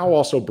think Pau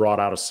also brought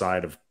out a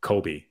side of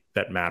Kobe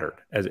that mattered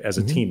as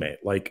a teammate.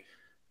 Like,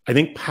 I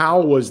think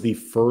Pau was the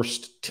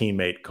first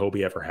teammate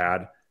Kobe ever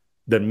had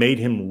that made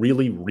him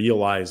really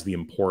realize the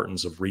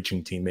importance of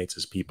reaching teammates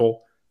as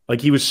people.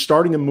 Like, he was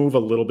starting to move a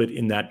little bit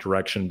in that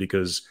direction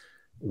because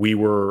we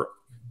were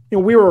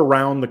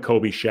around the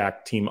Kobe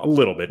Shaq team a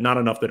little bit, not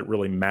enough that it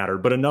really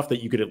mattered, but enough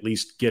that you could at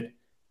least get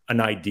an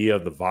idea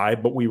of the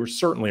vibe. But we were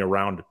certainly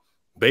around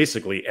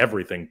basically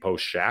everything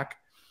post Shaq.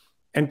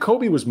 And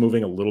Kobe was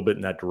moving a little bit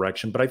in that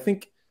direction, but I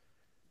think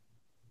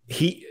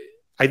he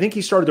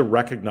started to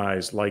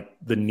recognize like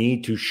the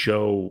need to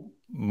show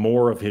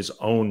more of his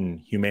own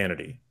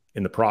humanity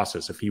in the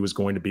process if he was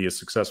going to be a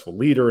successful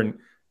leader. And,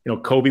 you know,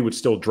 Kobe would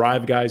still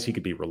drive guys. He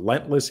could be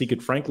relentless. He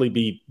could frankly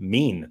be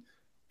mean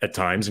at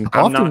times. And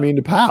often mean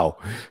to Pau.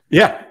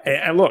 Yeah.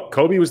 And look,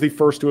 Kobe was the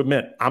first to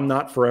admit, I'm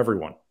not for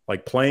everyone.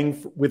 Like,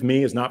 playing with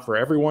me is not for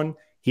everyone.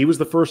 He was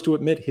the first to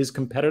admit his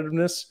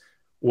competitiveness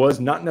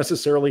was not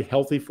necessarily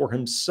healthy for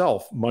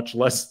himself, much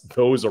less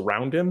those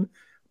around him.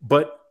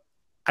 But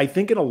I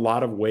think in a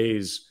lot of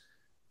ways,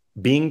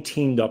 being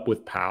teamed up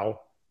with Pau,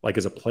 like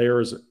as a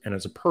player and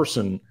as a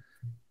person,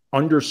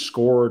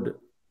 underscored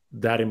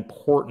that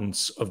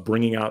importance of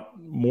bringing out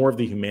more of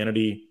the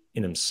humanity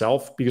in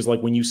himself. Because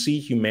like, when you see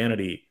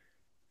humanity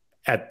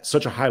at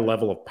such a high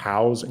level of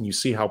Pau's and you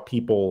see how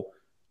people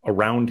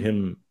around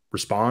him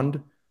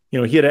respond, you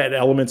know, he had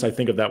elements, I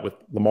think, of that with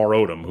Lamar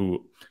Odom,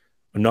 who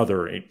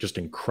another just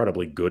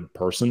incredibly good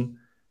person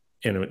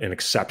and an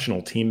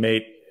exceptional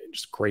teammate,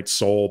 just great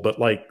soul. But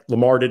like,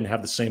 Lamar didn't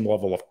have the same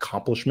level of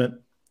accomplishment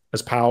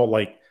as Pau.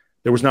 Like,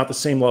 there was not the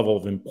same level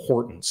of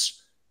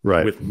importance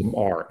with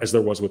Lamar as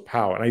there was with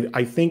Pau. And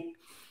I think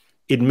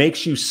it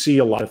makes you see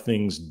a lot of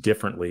things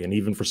differently. And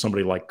even for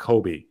somebody like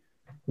Kobe,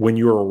 when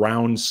you're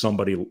around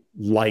somebody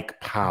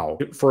like Pau,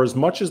 for as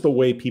much as the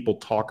way people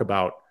talk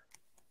about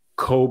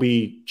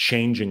Kobe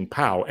changing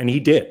Pau, and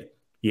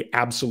he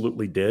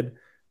absolutely did.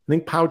 I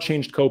think Pau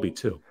changed Kobe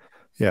too.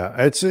 Yeah,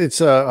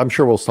 it's I'm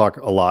sure we'll talk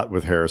a lot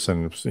with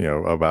Harrison, you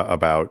know,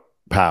 about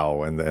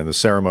Pau and the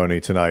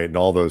ceremony tonight and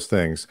all those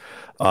things,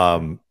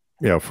 you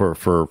know,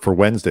 for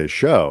Wednesday's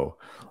show.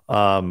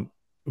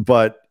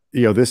 But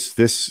you know,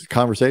 this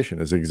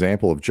conversation is an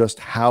example of just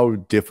how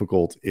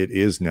difficult it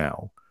is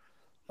now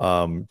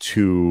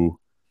to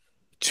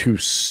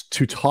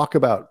talk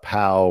about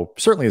Pau,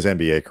 certainly his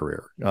NBA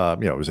career, you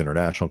know, his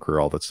international career,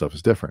 all that stuff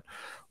is different.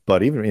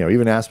 But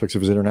even aspects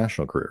of his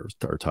international career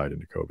are tied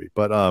into Kobe.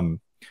 But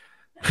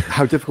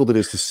how difficult it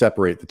is to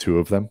separate the two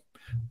of them,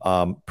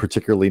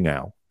 particularly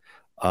now.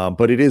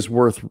 But it is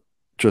worth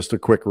just a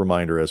quick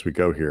reminder as we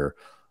go here,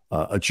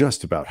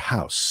 just about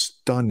how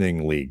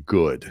stunningly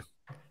good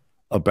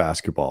a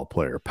basketball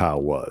player Pau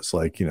was.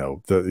 Like, you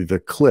know,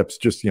 the clips,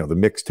 just, you know, the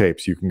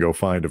mixtapes you can go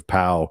find of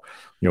Pau,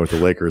 you know, with the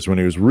Lakers when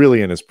he was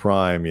really in his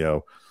prime, you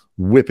know,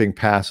 whipping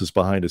passes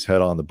behind his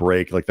head on the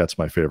break. Like, that's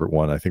my favorite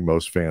one. I think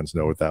most fans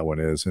know what that one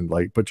is. And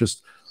like, but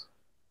just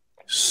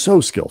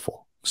so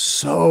skillful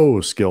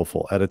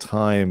at a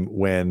time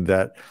when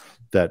that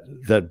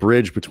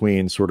bridge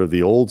between sort of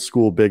the old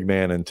school big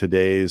man and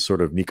today's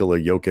sort of Nikola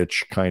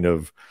Jokic kind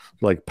of,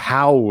 like,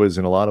 Pau was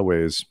in a lot of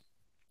ways,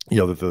 you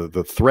know,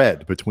 the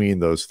thread between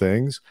those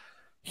things.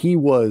 He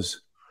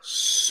was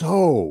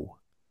so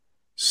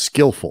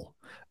skillful.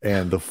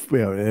 And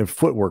and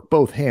footwork,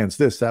 both hands,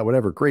 this, that,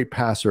 whatever, great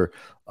passer.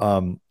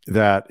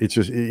 That it's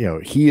just, you know,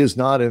 he is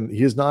not in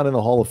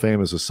the Hall of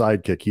Fame as a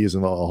sidekick. He is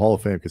in the Hall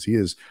of Fame because he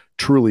is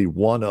truly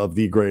one of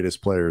the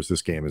greatest players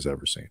this game has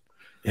ever seen.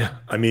 Yeah.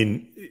 I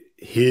mean,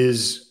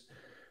 his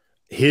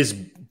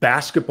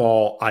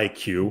basketball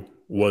IQ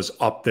was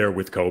up there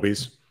with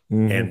Kobe's.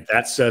 And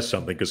that says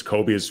something because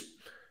Kobe is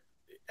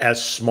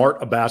as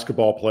smart a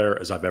basketball player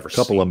as I've ever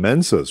seen. A couple of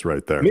Mensahs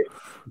right there.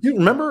 You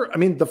remember, I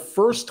mean, the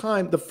first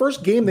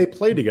game they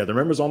played together,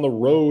 remember, was on the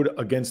road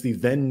against the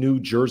then New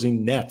Jersey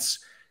Nets.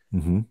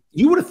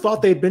 You would have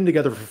thought they'd been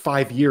together for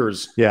 5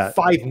 years. Yeah.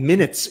 5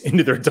 minutes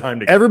into their time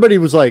together. Everybody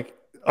was like,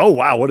 oh,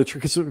 wow, what a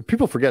trick. Because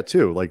people forget,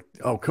 too. Like,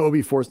 oh,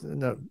 Kobe forced.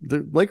 No,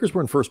 the Lakers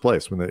were in first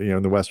place when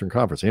in the Western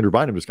Conference. Andrew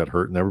Bynum just got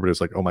hurt, and everybody was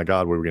like, oh, my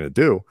God, what are we going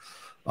to do?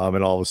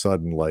 And all of a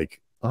sudden,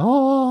 like,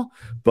 oh.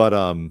 But,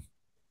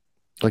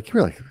 like, you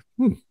were like,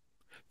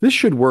 this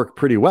should work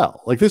pretty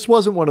well. Like, this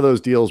wasn't one of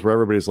those deals where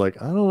everybody's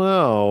like, I don't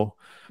know.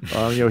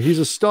 He's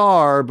a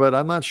star, but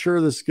I'm not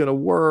sure this is going to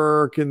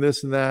work and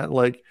this and that.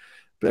 Like,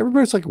 but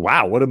everybody's like,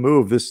 wow, what a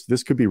move.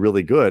 This could be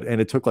really good.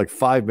 And it took like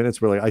 5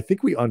 minutes. We're like, I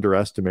think we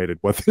underestimated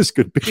what this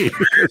could be.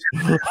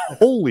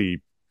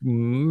 Holy.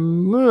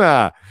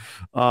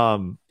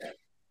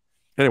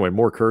 Anyway,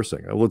 more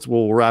cursing.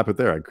 We'll wrap it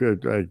there. I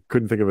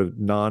couldn't think of a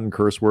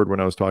non-curse word when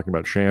I was talking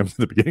about Shams at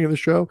the beginning of the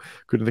show.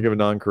 Couldn't think of a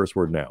non-curse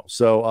word now.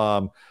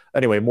 So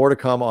anyway, more to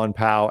come on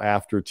Pau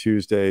after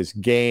Tuesday's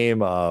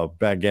game.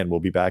 Again,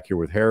 we'll be back here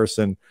with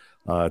Harrison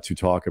to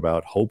talk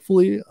about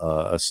hopefully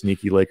a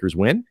sneaky Lakers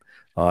win.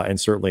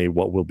 And certainly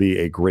what will be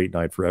a great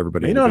night for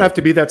everybody. May not have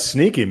to be that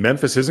sneaky.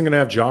 Memphis isn't going to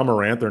have Ja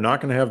Morant. They're not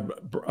going to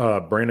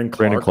have Brandon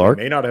Clarke.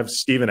 They may not have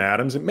Steven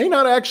Adams. It may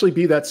not actually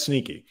be that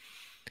sneaky.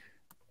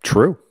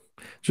 True.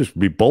 Just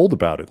be bold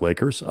about it,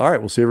 Lakers. All right,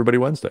 we'll see everybody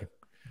Wednesday.